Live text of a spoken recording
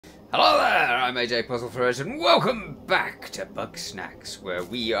Hello there, I'm AJ PuzzleFerret and welcome back to Bugsnax, where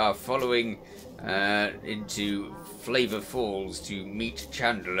we are following into Flavor Falls to meet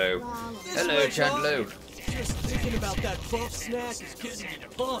Chandlo. Hello, Chandlo. Just thinking about that Bugsnax is getting me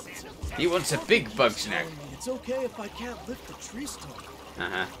pumped. He wants a big Bugsnax. It's okay if I can't lift the tree stump.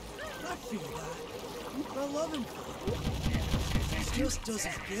 Uh-huh. I feel that. I love him. He just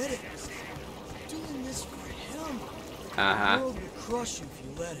doesn't get it. I'm doing this for him. Uh-huh. The world will crush you if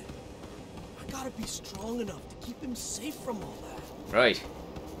you let it. I gotta be strong enough to keep him safe from all that. Right.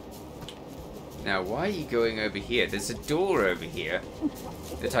 Now, why are you going over here? There's a door over here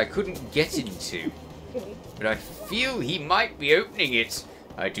that I couldn't get into. But I feel he might be opening it.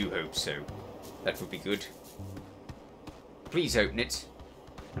 I do hope so. That would be good. Please open it.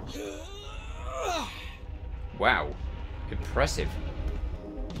 Wow. Impressive.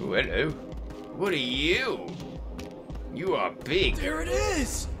 Oh, hello. What are you? You are big. There it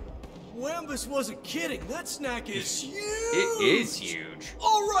is! Wambus wasn't kidding. That snack is huge! It is huge.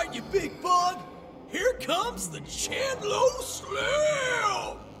 Alright, you big bug! Here comes the Chandlo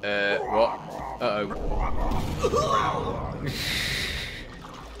Slam! What? Uh-oh.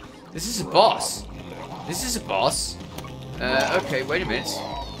 This is a boss. This is a boss. Okay, wait a minute.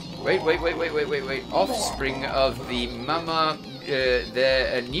 Wait. Offspring of the mama,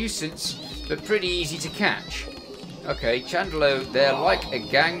 they're a nuisance, but pretty easy to catch. Okay, Chandlo, they're like a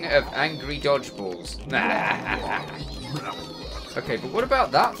gang of angry dodgeballs. Okay, but what about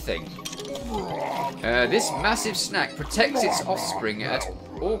that thing? This massive snack protects its offspring at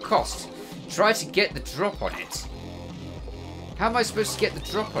all costs. Try to get the drop on it. How am I supposed to get the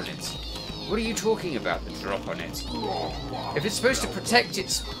drop on it? What are you talking about, the drop on it? If it's supposed to protect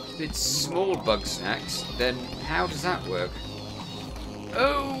its small Bugsnax, then how does that work?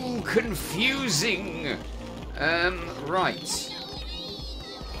 Oh, confusing! Right.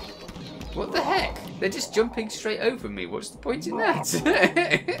 What the heck? They're just jumping straight over me. What's the point in that?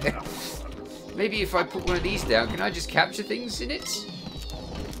 Maybe if I put one of these down, can I just capture things in it?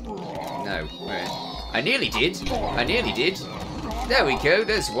 No. I nearly did. I nearly did. There we go.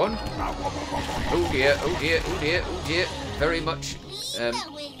 There's one. Oh dear, oh dear, oh dear, oh dear. Very much.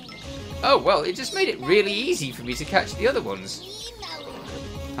 Oh, well, it just made it really easy for me to catch the other ones.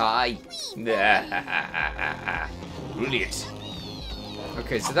 Hi. Brilliant.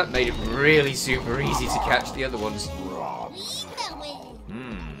 Okay, so that made it really super easy to catch the other ones.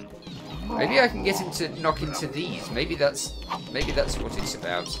 Maybe I can get him to knock into these. Maybe that's what it's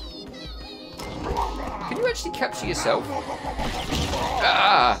about. Can you actually capture yourself?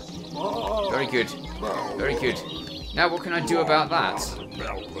 Ah! Very good. Very good. Now what can I do about that?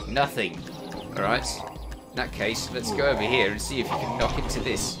 Nothing. Alright. In that case, let's go over here and see if you can knock into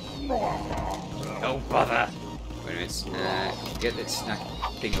this. Oh, bother! Wait a minute. Get that snack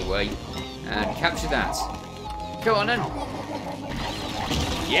thing away. And capture that. Come on then.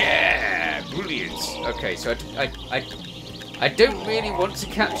 Yeah! Brilliant. Okay, so I don't really want to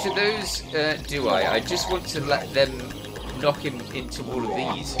capture those, do I? I just want to let them knock him into all of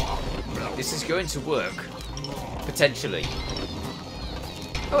these. This is going to work. Potentially.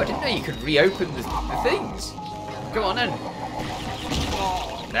 Oh, I didn't know you could reopen the things. Come on then.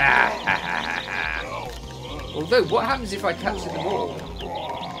 Although, what happens if I capture them all?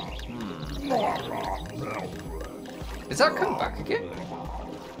 Does that come back again?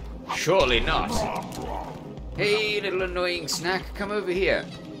 Surely not. Hey, little annoying snack, come over here.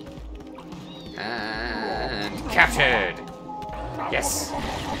 And captured. Yes.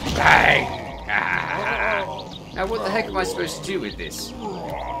 Bang. Now, what the heck am I supposed to do with this?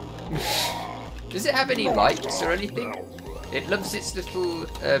 Does it have any likes or anything? It loves its little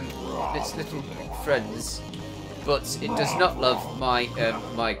friends, but it does not love my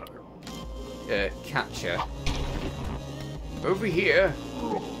capture. Over here.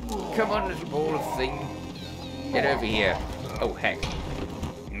 Come on, little ball of thing. Get over here. Oh heck.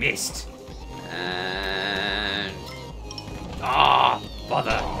 Missed. And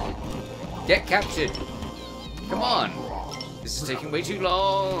bother. Get captured. Come on. This is taking way too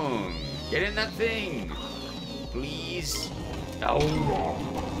long. Get in that thing. Please. Oh.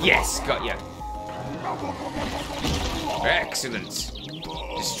 Yes, got you. Excellent.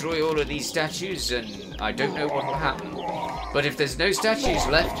 Destroy all of these statues and I don't know what will happen. But if there's no statues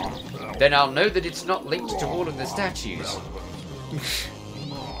left, then I'll know that it's not linked to all of the statues.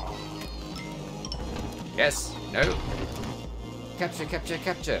 Yes. No. Capture, capture,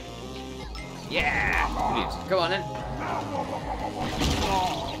 capture. Yeah! Brilliant. Come on then.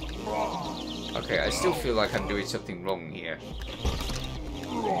 Okay, I still feel like I'm doing something wrong here.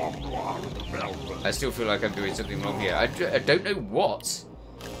 I still feel like I'm doing something wrong here. I don't know what.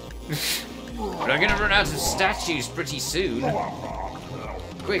 But I'm gonna run out of statues pretty soon.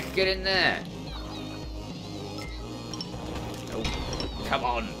 Quick, get in there. Oh, come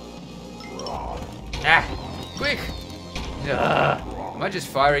on. Ah, quick. Am I just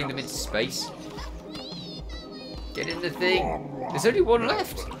firing them into space? Get in the thing. There's only one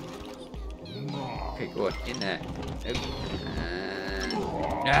left. Okay, go on, in there.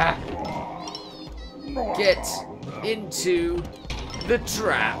 Get into the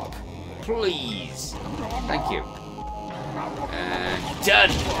trap, please. Thank you.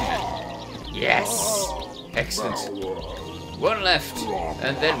 Done. Yes. Excellent. One left,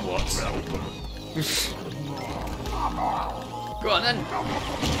 and then what? Go on then.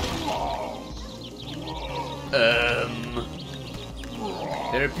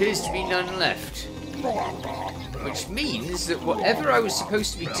 There appears to be none left. Which means that whatever I was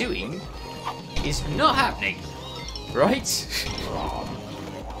supposed to be doing is not happening. Right?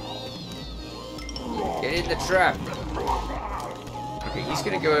 Get in the trap. Okay, he's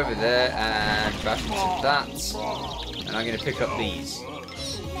going to go over there and bash into that. And I'm going to pick up these.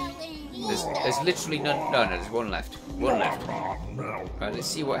 There's literally none. No, there's one left. One left. Right, let's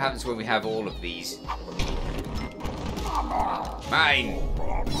see what happens when we have all of these. Mine.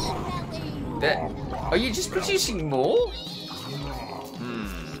 There. Are you just producing more?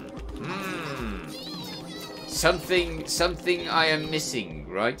 Something I am missing,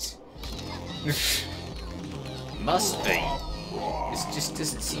 right? Must be. This just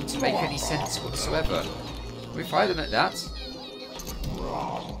doesn't seem to make any sense whatsoever. Can we fire them at that?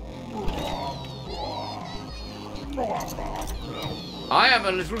 I am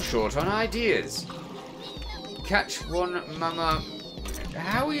a little short on ideas. Catch one, mama.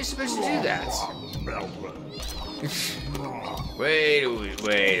 How are you supposed to do that? Wait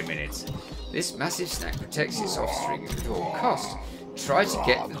a minute. This massive snack protects its offspring at all cost. Try to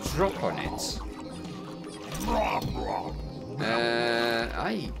get the drop on it.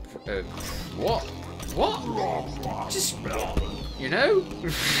 What? What? Just, you know?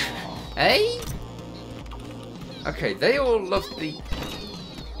 Eh? Okay, they all love the...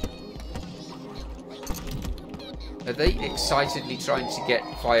 Are they excitedly trying to get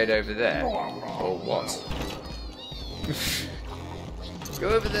fired over there? Or what? Go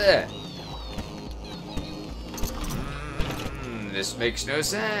over there. This makes no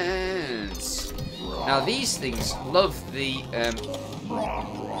sense. Now these things love the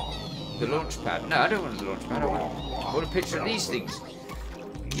launch pad. No, I don't want the launch pad. I want a picture of these things.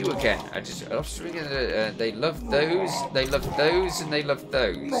 You again. Offspring. They love those. They love those, and they love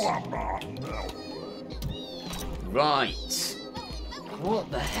those. Right.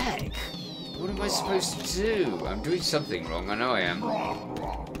 What the heck? What am I supposed to do? I'm doing something wrong. I know I am.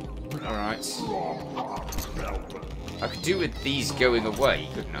 All right. I could do with these going away,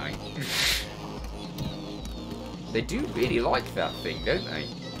 couldn't I? They do really like that thing, don't they?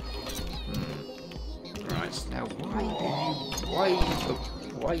 Right, now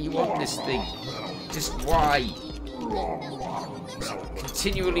why you on this thing? Just why?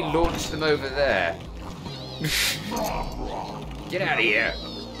 Continually launch them over there. Get out of here.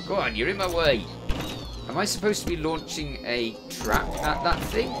 Go on, you're in my way. Am I supposed to be launching a trap at that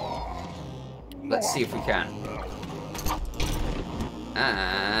thing? Let's see if we can.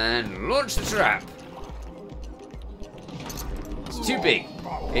 And launch the trap. It's too big.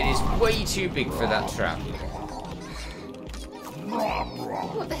 It is way too big for that trap.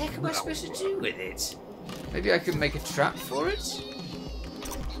 What the heck am I supposed to do with it? Maybe I can make a trap for it?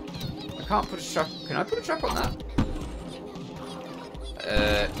 I can't put a trap. Can I put a trap on that?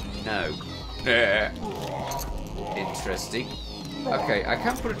 No. Interesting. Okay, I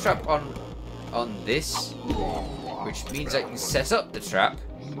can put a trap on this, which means I can set up the trap,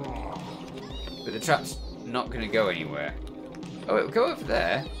 but the trap's not going to go anywhere. Oh, it'll go over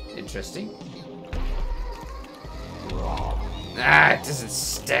there. Interesting. Ah, it doesn't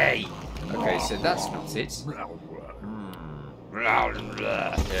stay. Okay, so that's not it.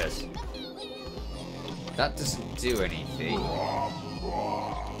 Yes. That doesn't do anything.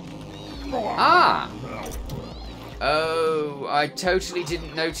 Ah! Oh, I totally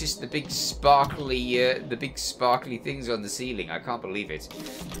didn't notice the big sparkly things on the ceiling. I can't believe it.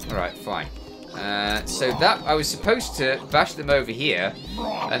 All right, fine. So that I was supposed to bash them over here,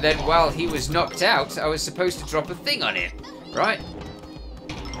 and then while he was knocked out, I was supposed to drop a thing on it, right?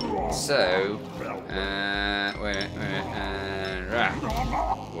 So,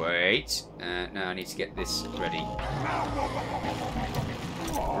 wait. Now I need to get this ready.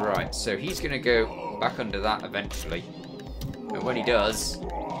 Right, so he's going to go back under that eventually. And when he does,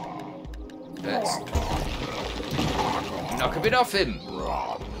 let's knock a bit off him.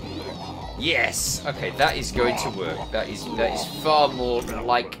 Yes. Okay, that is going to work. That is far more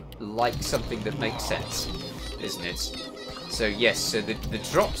like something that makes sense, isn't it? So yes. So the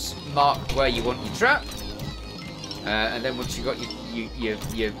drops mark where you want your trap, and then once you got your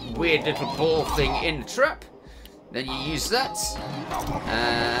weird little ball thing in the trap, then you use that.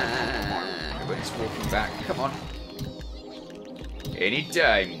 And when it's walking back, come on. Any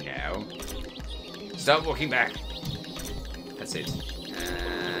time now. Start walking back. That's it.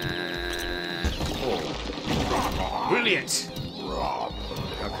 Oh. Brilliant.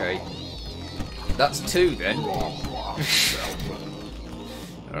 Okay. That's 2 then.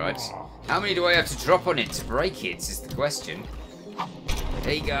 Alright. How many do I have to drop on it to break it is the question.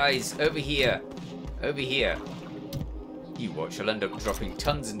 Hey guys, over here. Over here. You watch, I'll end up dropping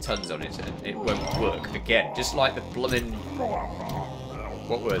tons and tons on it and it won't work again. Just like the blooming...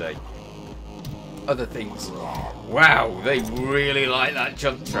 What were they? Other things. Wow, they really like that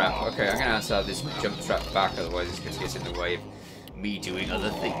jump trap. Okay, I'm going to have to have this jump trap back, otherwise it's going to get in the way of me doing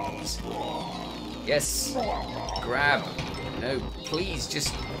other things. Yes. Grab. No, please,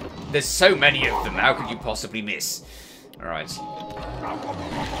 just... There's so many of them, how could you possibly miss? Alright.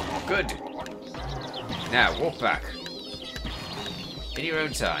 Good. Now, walk back. In your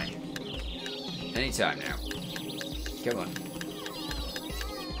own time. Anytime now. Come on.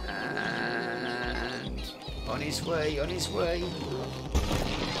 And on his way, on his way.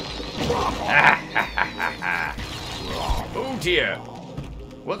 Oh dear.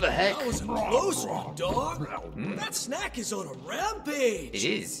 What the heck? That was a close one, dog. That snack is on a rampage. It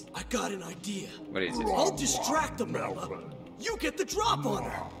is. I got an idea. What is it? I'll distract them, Mama. You get the drop on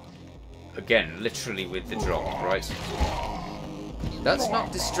her. Again, literally with the drop, right? That's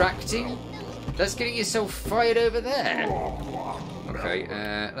not distracting. That's getting yourself fired over there. Okay,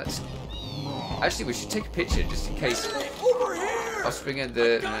 let's... Actually, we should take a picture just in case... Over here! Offspring and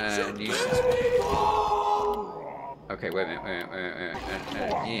the nuisance. Okay, wait a minute,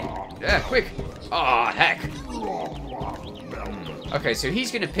 yeah, quick! Aw, heck! Okay, so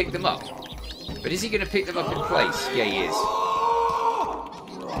he's going to pick them up. But is he going to pick them up in place? Yeah, he is.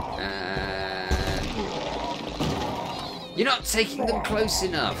 You're not taking them close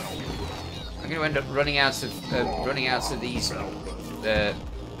enough. I'm going to end up running out of these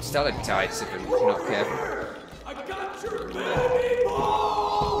stalactites if I'm not careful. I got your baby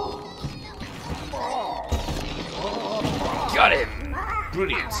ball! Got him!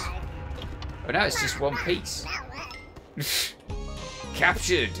 Brilliant. Oh, now it's just one piece.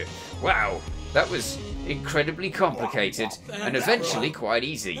 Captured. Wow, that was incredibly complicated and eventually quite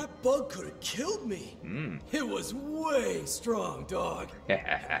easy. That bug could have killed me. It was way strong, dog.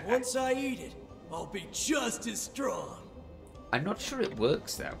 Once I eat it, I'll be just as strong. I'm not sure it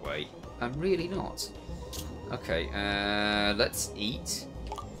works that way. I'm really not. Okay, let's eat.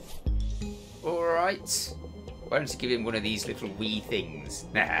 Alright. Why don't you give him one of these little wee things?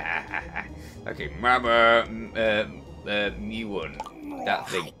 Okay, Mama Mewon. That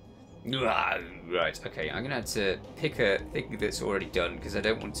thing. Right, okay, I'm gonna have to pick a thing that's already done because I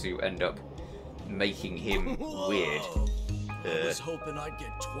don't want to end up making him weird. I was hoping I'd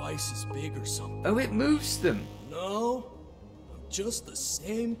get twice as big or something. Oh, it moves them. No, I'm just the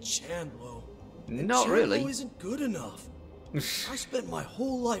same Chandlo. Not really. Chandlo isn't good enough. I spent my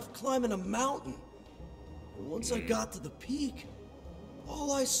whole life climbing a mountain. And once I got to the peak,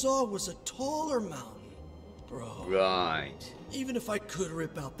 all I saw was a taller mountain. Bro. Right. Even if I could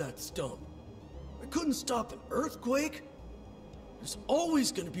rip out that stump, I couldn't stop an earthquake. There's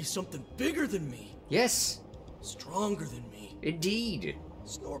always going to be something bigger than me. Yes. Stronger than me. Indeed.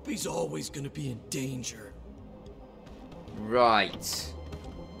 Snorpy's always going to be in danger. Right.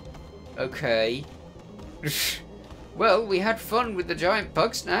 Okay. Well, we had fun with the giant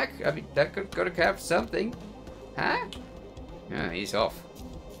Bugsnax. I mean, that got to count for something. Huh? Yeah, he's off.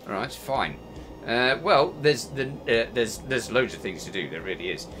 Alright, fine. Well, there's loads of things to do. There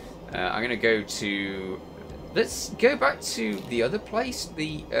really is. I'm gonna go to. Let's go back to the other place.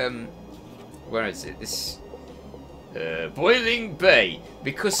 The where is it? This Boiling Bay,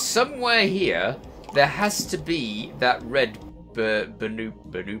 because somewhere here there has to be that red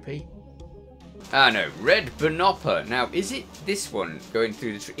Banupi. Ah no, red Banopper. Now, is it this one going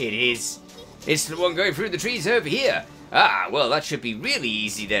through the tree? It is. It's the one going through the trees over here. Ah, well, that should be really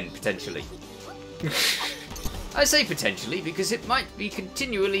easy then, potentially. I say potentially because it might be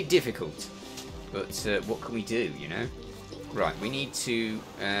continually difficult. But what can we do, you know? Right, we need to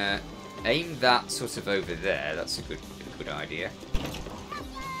aim that sort of over there. That's a good idea.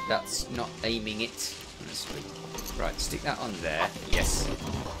 That's not aiming it, honestly. Right, stick that on there. Yes.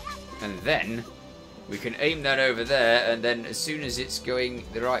 And then We can aim that over there, and then as soon as it's going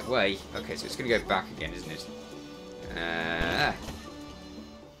the right way... Okay, so it's going to go back again, isn't it?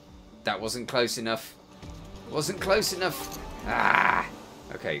 That wasn't close enough. Wasn't close enough. Ah!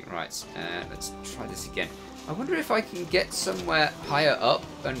 Okay, right. Let's try this again. I wonder if I can get somewhere higher up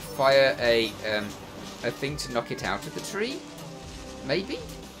and fire a thing to knock it out of the tree? Maybe?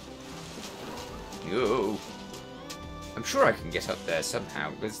 No. I'm sure I can get up there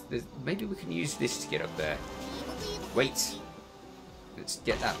somehow. Maybe we can use this to get up there. Wait. Let's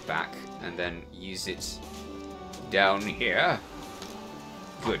get that back and then use it down here.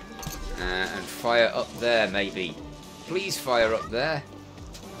 Good. And fire up there, maybe. Please fire up there.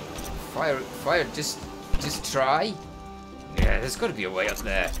 Fire, just try. Yeah, there's got to be a way up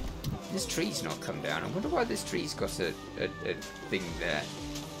there. This tree's not come down. I wonder why this tree's got a thing there.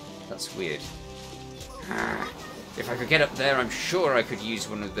 That's weird. If I could get up there, I'm sure I could use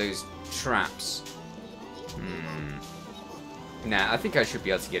one of those traps. Nah, I think I should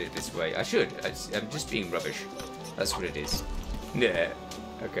be able to get it this way. I should. I'm just being rubbish. That's what it is. Yeah.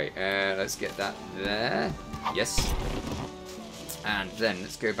 Okay, let's get that there. Yes. And then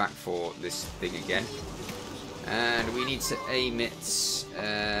let's go back for this thing again. And we need to aim it...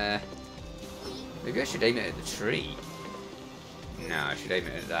 maybe I should aim it at the tree. No, I should aim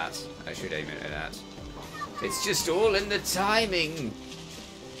it at that. I should aim it at that. It's just all in the timing.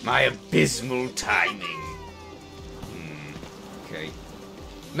 My abysmal timing. Okay.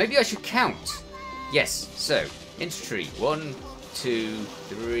 Maybe I should count. Yes, so, into tree. 1, 2,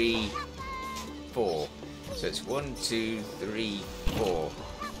 3, 4. So it's 1, 2, 3, 4.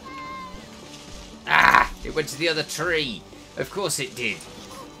 Ah! It went to the other tree. Of course it did.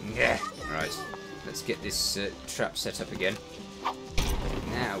 Yeah. Right. Let's get this trap set up again.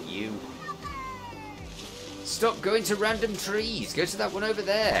 Now you. Stop going to random trees. Go to that one over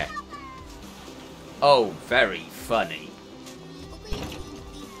there. Oh, very funny.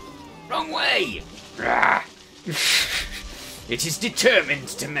 Wrong way. Ah. It is determined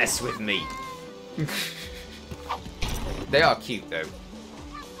to mess with me. They are cute, though.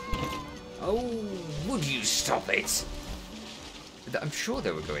 Oh, would you stop it? I'm sure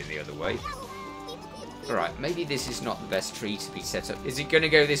they were going the other way. Alright, maybe this is not the best tree to be set up. Is it going to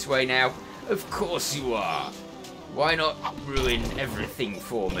go this way now? Of course you are. Why not ruin everything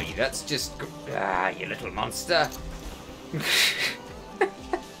for me? That's just... Ah, you little monster.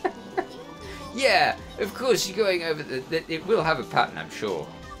 Yeah, of course you're going over the... It will have a pattern, I'm sure.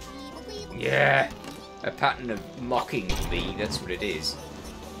 Yeah, a pattern of mocking me. That's what it is.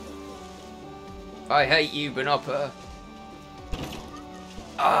 I hate you, Banopper.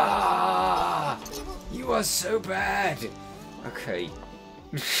 Ah! You are so bad! Okay.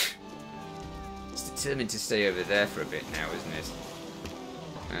 It's determined to stay over there for a bit now, isn't it?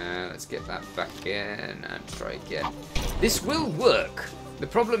 Let's get that back again and try again. This will work! The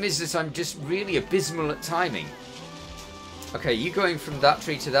problem is that I'm just really abysmal at timing. Okay, you going from that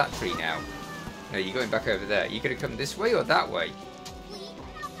tree to that tree now. No, you're going back over there. Are you going to come this way or that way?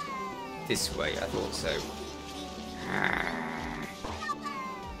 This way, I thought so.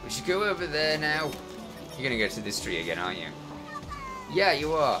 We should go over there now. You're going to go to this tree again, aren't you? Yeah,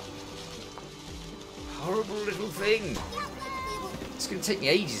 you are. Horrible little thing. It's going to take me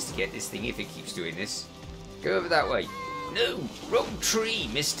ages to get this thing if it keeps doing this. Go over that way. No, wrong tree,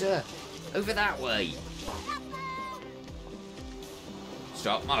 mister. Over that way.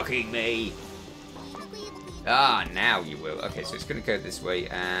 Stop mocking me. Ah, now you will. Okay, so it's going to go this way,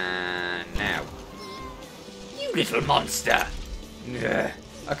 and now. You little monster. Ugh.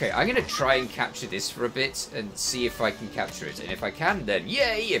 Okay, I'm going to try and capture this for a bit and see if I can capture it. And if I can, then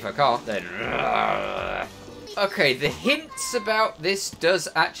yay. If I can't, then... Ugh. Okay, the hints about this does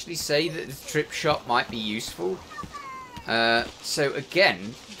actually say that the trip shot might be useful. So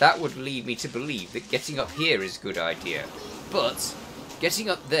again, that would lead me to believe that getting up here is a good idea. But getting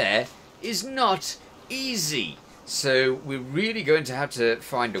up there is not easy. So we're really going to have to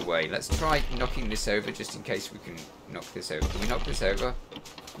find a way. Let's try knocking this over just in case we can knock this over. Can we knock this over?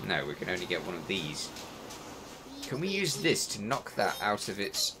 No, we can only get one of these. Can we use this to knock that out of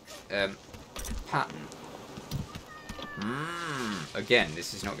its pattern? Again,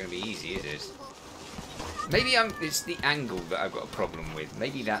 this is not going to be easy, is it? Maybe it's the angle that I've got a problem with.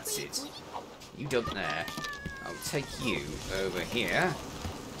 Maybe that's it. You dump there. I'll take you over here.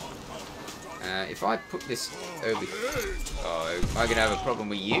 If I put this over here... Oh, am I going to have a problem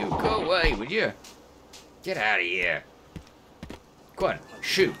with you? Go away, would you? Get out of here. Go on,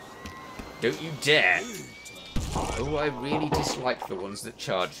 shoot. Don't you dare. Oh, I really dislike the ones that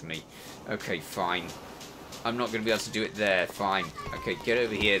charge me. Okay, fine. I'm not going to be able to do it there. Fine. Okay, get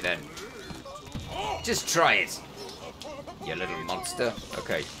over here then. Just try it. You little monster.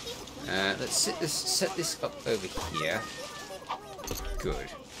 Okay. Let's set this up over here. Good.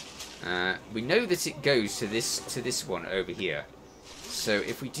 We know that it goes to this one over here. So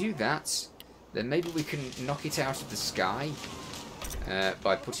if we do that, then maybe we can knock it out of the sky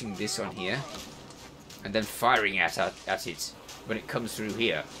by putting this on here and then firing at it when it comes through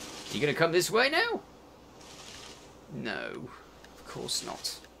here. Are you going to come this way now? No, of course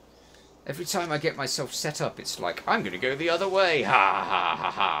not. Every time I get myself set up, it's like, I'm going to go the other way. Ha ha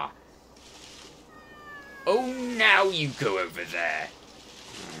ha ha. Oh, now you go over there.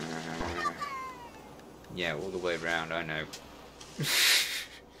 Yeah, all the way around, I know.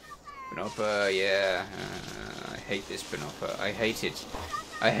 Banopper, yeah. I hate this Banopper. I hate it.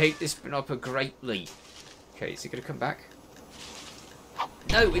 I hate this Banopper greatly. Okay, is it going to come back?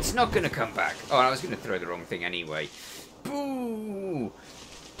 No, it's not going to come back. Oh, I was going to throw the wrong thing anyway. Boo!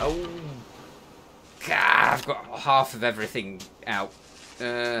 Oh. God, I've got half of everything out.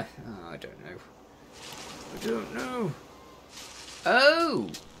 Oh, I don't know. I don't know. Oh!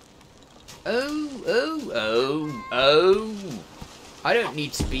 Oh! I don't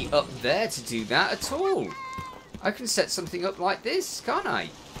need to be up there to do that at all. I can set something up like this, can't I?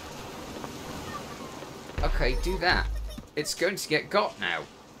 Okay, do that. It's going to get got now.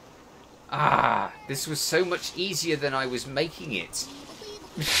 Ah, this was so much easier than I was making it.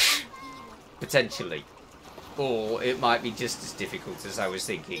 Potentially. Or it might be just as difficult as I was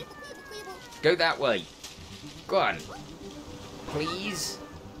thinking. Go that way. Go on. Please?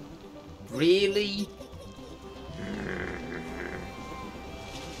 Really?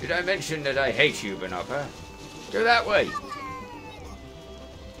 Did I mention that I hate you, Banopper? Go that way.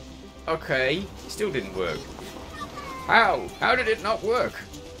 Okay. Still didn't work. How? How did it not work?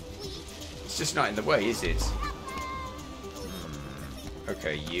 It's just not in the way, is it?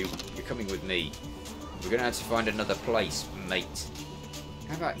 Okay, you're coming with me. We're going to have to find another place, mate.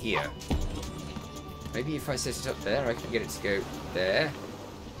 How about here? Maybe if I set it up there, I can get it to go there.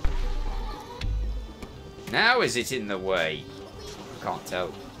 Now is it in the way? I can't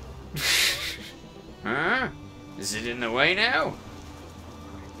tell. Huh? Is it in the way now?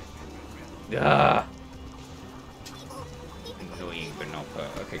 Ah! Annoying Banopper.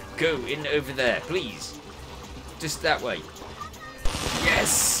 Okay, go in over there, please. Just that way.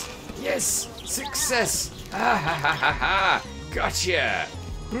 Yes! Yes! Success! Ah ha ha ha ha! Gotcha!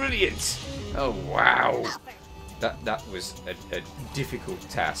 Brilliant! Oh wow! That was a difficult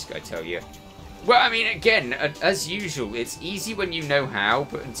task, I tell you. Well, I mean, again, as usual, it's easy when you know how,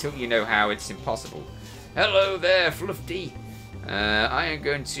 but until you know how, it's impossible. Hello there, Fluffy. I am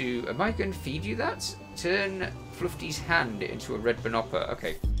going to... Am I going to feed you that? Turn Fluffy's hand into a red Banopper.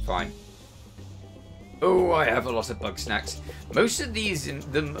 Okay, fine. Oh, I have a lot of Bugsnax. Most of these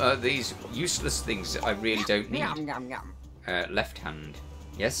these useless things that I really don't need. Left hand.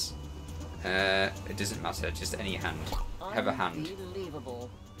 Yes? It doesn't matter, just any hand. Have a hand.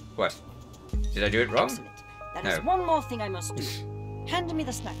 What? Did I do it wrong? Excellent. There is one more thing I must do. Hand me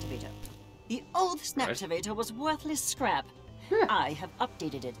the Snacktivator. The old Snacktivator was worthless scrap. I have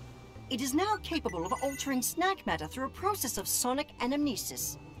updated it. It is now capable of altering snack matter through a process of sonic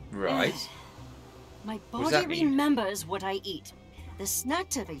anamnesis. Right. My body remembers what I eat. The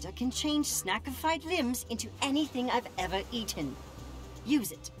Snacktivator can change snackified limbs into anything I've ever eaten.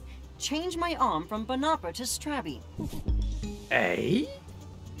 Use it. Change my arm from Banopper to Strabby. Eh?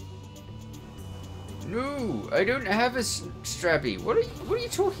 No, I don't have a Strabby. What are you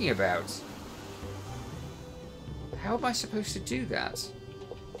talking about? How am I supposed to do that?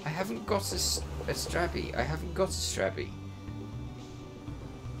 I haven't got a Strabby. I haven't got a Strabby.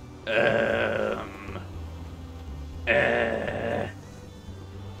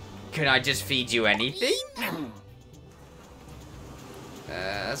 Can I just feed you anything?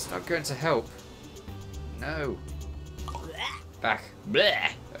 That's not going to help. No. Back.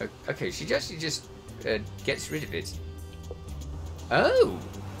 Blech. Okay, she actually just gets rid of it. Oh.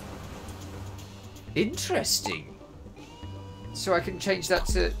 Interesting. So I can change that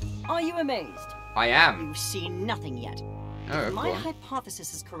to... Are you amazed? I am. You've seen nothing yet. Oh, My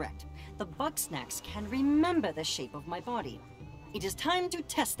hypothesis is correct. The Bugsnax can remember the shape of my body. It is time to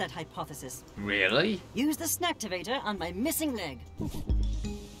test that hypothesis. Really? Use the Snacktivator on my missing leg.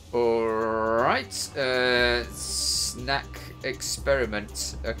 Alright. Snack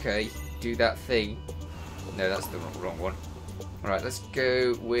experiment. Okay, do that thing. No, that's the wrong one. Alright, let's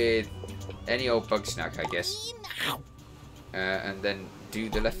go with any old Bugsnax, I guess. And then do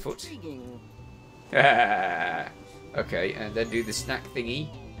the left foot. Okay, and then do the snack thingy.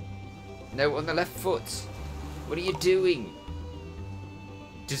 No, on the left foot. What are you doing?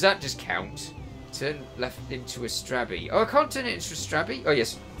 Does that just count? Turn left into a strabby. Oh, I can't turn it into a strabby? Oh,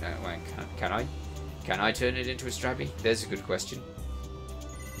 yes. No, well, can I? Can I turn it into a strabby? There's a good question.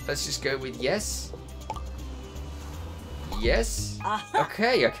 Let's just go with yes. Yes.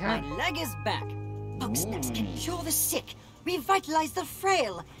 Okay, I can. My leg is back. Bugsnax can cure the sick, revitalize the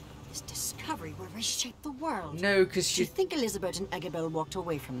frail. This discovery will reshape the world. No, because Do she... you think Elizabeth and Agabel walked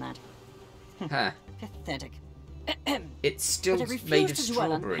away from that? Huh. Pathetic. It's still But I made refuse of to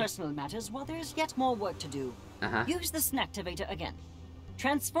dwell on strawberry. personal matters while there is yet more work to do. Use the Snacktivator again.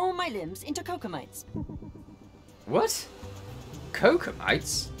 Transform my limbs into Kokomites. What?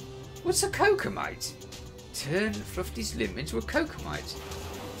 Kokomites? What's a Kokomite? Turn Fluffy's limb into a Kokomite.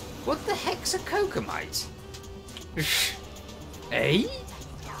 What the heck's a Kokomite? Eh?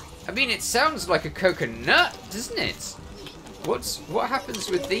 I mean, it sounds like a coconut, doesn't it? What happens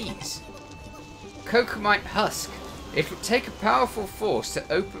with these? Kokomite husk. It will take a powerful force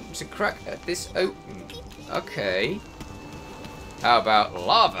to crack this open. Okay. How about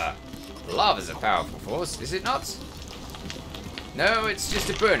lava? Lava's a powerful force, is it not? No, it's just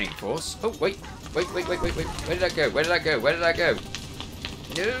a burning force. Oh, wait. Wait. Where did I go? Where did I go? Where did I go?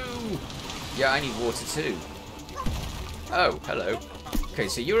 No! Yeah, I need water too. Oh, hello. Okay,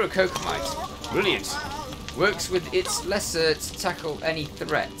 so you're a Kokomite. Brilliant. Works with its lesser to tackle any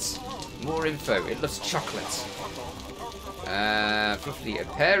threats. More info. It loves chocolate. Fluffy, a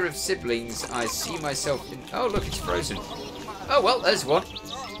pair of siblings. I see myself in... Oh, look, it's frozen. Oh, well, there's one.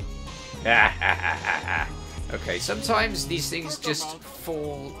 Okay, sometimes these things just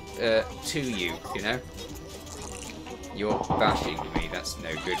fall to you, you know? You're bashing me. That's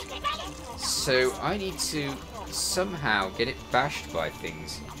no good. So I need to somehow get it bashed by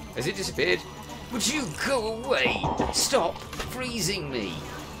things. Has it disappeared? Would you go away? Stop freezing me.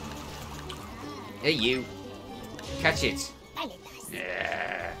 Hey, you. Catch it.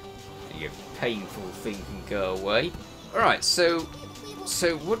 Yeah. You painful thing can go away. Alright, so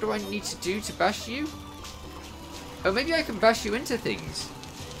what do I need to do to bash you? Oh, maybe I can bash you into things.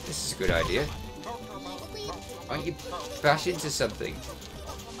 This is a good idea. Why don't you bash into something?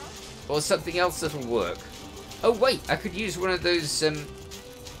 Or something else that'll work. Oh, wait, I could use one of those,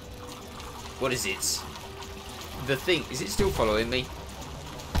 what is it? The thing. Is it still following me?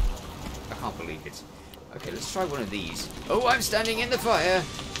 I can't believe it. Okay, let's try one of these. Oh, I'm standing in the fire.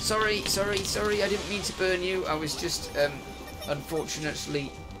 Sorry. I didn't mean to burn you. I was just,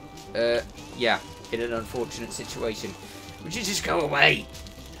 unfortunately, yeah, in an unfortunate situation. Would you just go away?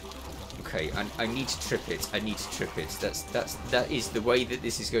 Okay, I need to trip it. That is the way that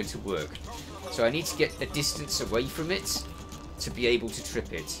this is going to work. So I need to get a distance away from it to be able to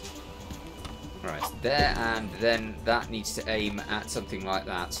trip it. Right, there, and then that needs to aim at something like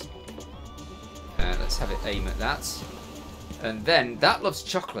that. Let's have it aim at that. And then, that loves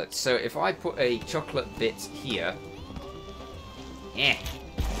chocolate, so if I put a chocolate bit here,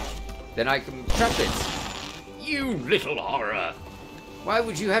 then I can trap it. You little horror! Why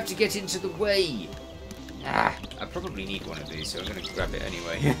would you have to get into the way? I probably need one of these, so I'm going to grab it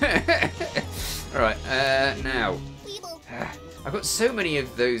anyway. Alright, now. I've got so many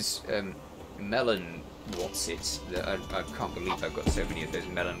of those melon whatsits that I can't believe I've got so many of those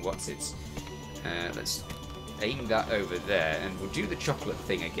melon whatsits. Let's aim that over there, and we'll do the chocolate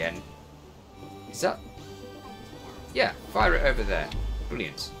thing again. Is that... Yeah, fire it over there.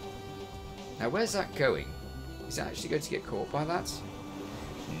 Brilliant. Now, where's that going? Is that actually going to get caught by that?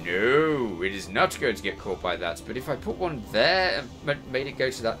 No, it is not going to get caught by that. But if I put one there and made it go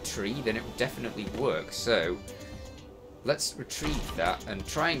to that tree, then it would definitely work. So, let's retrieve that and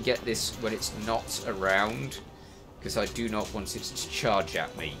try and get this when it's not around, because I do not want it to charge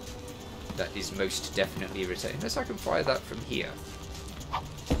at me. That is most definitely irritating. Unless I can fire that from here.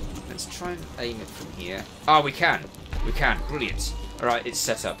 Let's try and aim it from here. Ah, we can. We can. Brilliant. Alright, it's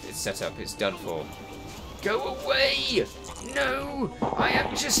set up. It's set up. It's done for. Go away! No! I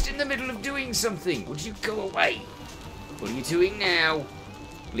am just in the middle of doing something. Would you go away? What are you doing now?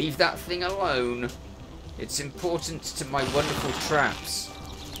 Leave that thing alone. It's important to my wonderful traps.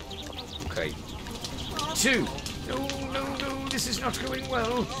 Okay. 2. No. This is not going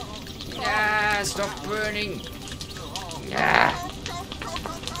well. Ah, stop burning. Ah.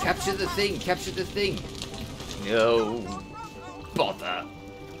 Capture the thing. Capture the thing. No. Bother.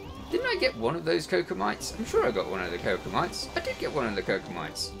 Didn't I get one of those Kokomites? I'm sure I got one of the Kokomites. I did get one of the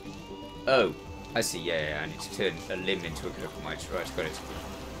Kokomites. Oh, I see. Yeah, I need to turn a limb into a Kokomite. Right, got it.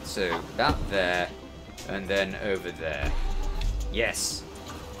 So, that there, and then over there. Yes.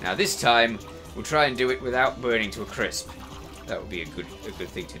 Now this time, we'll try and do it without burning to a crisp. That would be a good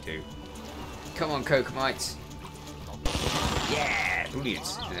thing to do. Come on, Kokomites. Yes!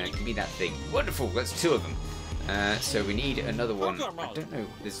 Brilliant. Give me that thing. Wonderful. That's 2 of them. So we need another one. I don't know.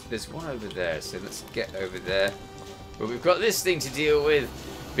 There's one over there. So let's get over there. But we've got this thing to deal with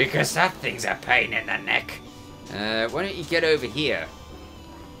because that thing's a pain in the neck. Why don't you get over here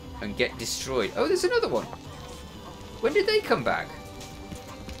and get destroyed? Oh, there's another one. When did they come back?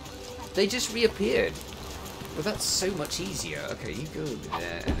 They just reappeared. Well, that's so much easier. Okay, you go over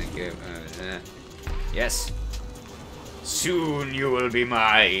there and then go over there. Yes. Soon you will be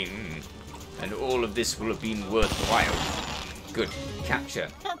mine. And all of this will have been worthwhile. Good. Capture.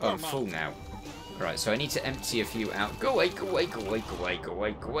 Oh, I'm full now. Alright, so I need to empty a few out. Go away, go away, go away, go away, go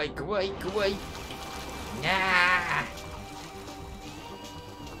away, go away, go away, go away. Nah.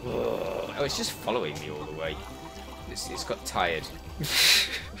 Oh, it's just following me all the way. It's got tired.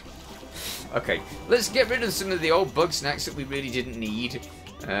 Okay, let's get rid of some of the old Bugsnax that we really didn't need,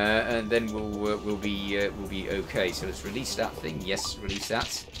 and then we'll be okay. So let's release that thing. Yes, release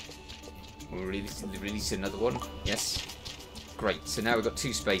that. We'll release another one. Yes, great. So now we've got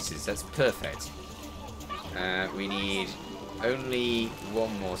 2 spaces. That's perfect. We need only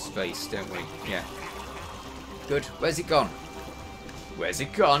 1 more space, don't we? Yeah. Good. Where's it gone? Where's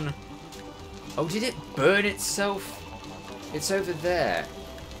it gone? Oh, did it burn itself? It's over there.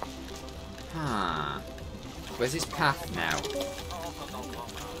 Huh. Where's his path now?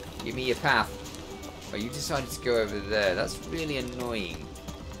 Give me your path. Oh, you decided to go over there. That's really annoying.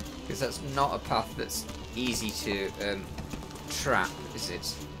 Because that's not a path that's easy to trap, is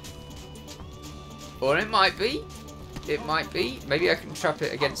it? Or it might be. It might be. Maybe I can trap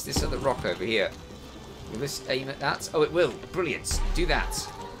it against this other rock over here. Will this aim at that? Oh, it will. Brilliant. Do that.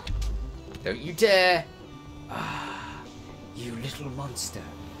 Don't you dare. Ah, you little monster.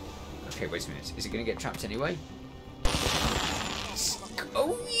 Okay, wait a minute. Is it going to get trapped anyway?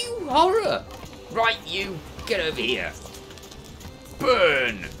 Oh, you horror! Right, you. Get over here.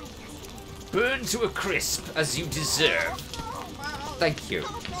 Burn. Burn to a crisp, as you deserve. Thank you.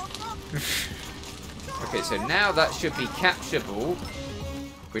 Okay, so now that should be capturable,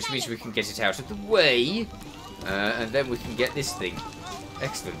 which means we can get it out of the way, and then we can get this thing.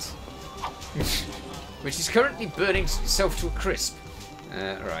 Excellent. Which is currently burning itself to a crisp.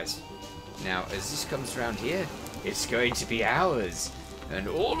 Right. Now, as this comes around here, it's going to be ours. And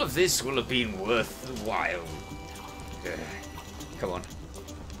all of this will have been worth the while. Come on.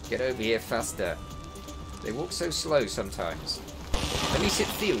 Get over here faster. They walk so slow sometimes. At least it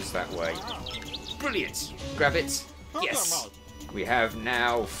feels that way. Brilliant. Grab it. Yes. We have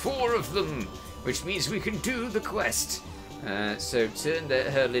now 4 of them, which means we can do the quest. So turn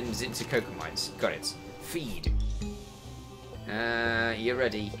her limbs into cocomites. Got it. Feed. You're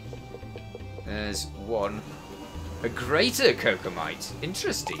ready. There's 1. A greater cocomite.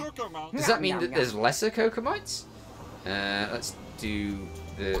 Interesting. Does that mean that there's lesser cocomites? Let's do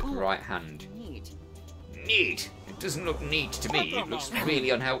the right hand. Neat. It doesn't look neat to me. It looks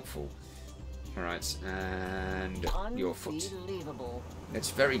really unhelpful. Alright, and your foot. It's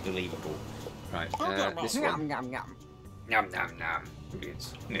very believable. Right, this one. Nom nom nom.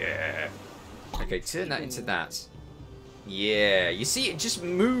 Brilliant. Yeah. Okay, turn that into that. Yeah, you see, it just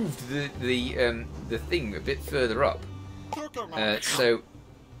moved the thing a bit further up. So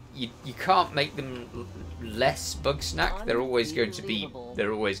you can't make them less Bugsnack. They're always going to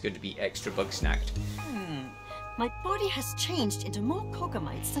be extra Bugsnacked. My body has changed into more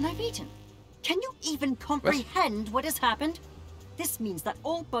cocomites than I've eaten. Can you even comprehend what has happened? This means that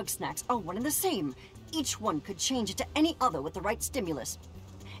all Bugsnax are one and the same. Each one could change into any other with the right stimulus.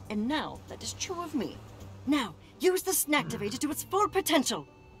 And now that is true of me. Now, use the Snacktivator to its full potential.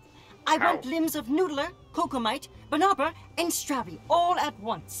 I want limbs of Noodler, Cocomite, Banopper, and Strabby all at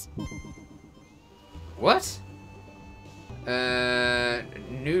once. What?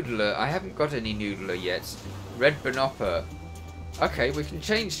 Noodler. I haven't got any Noodler yet. Red Banopper. Okay, we can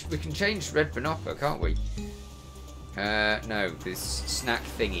change Red Banopper, can't we? No, this snack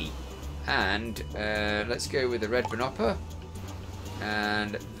thingy. And let's go with the Red Banopper.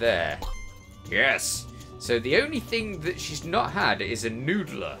 And there. Yes. So the only thing that she's not had is a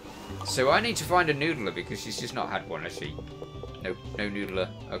Noodler. So I need to find a Noodler because she's just not had one, has she? Nope, no Noodler.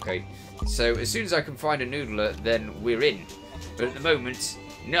 Okay. So as soon as I can find a Noodler, then we're in. But at the moment,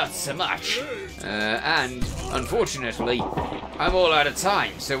 not so much. And unfortunately, I'm all out of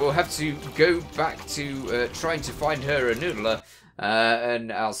time. So we'll have to go back to trying to find her a Noodler.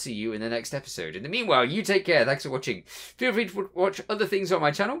 And I'll see you in the next episode. In the meanwhile, you take care. Thanks for watching. Feel free to watch other things on my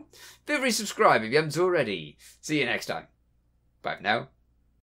channel. Feel free to subscribe if you haven't already. See you next time. Bye for now.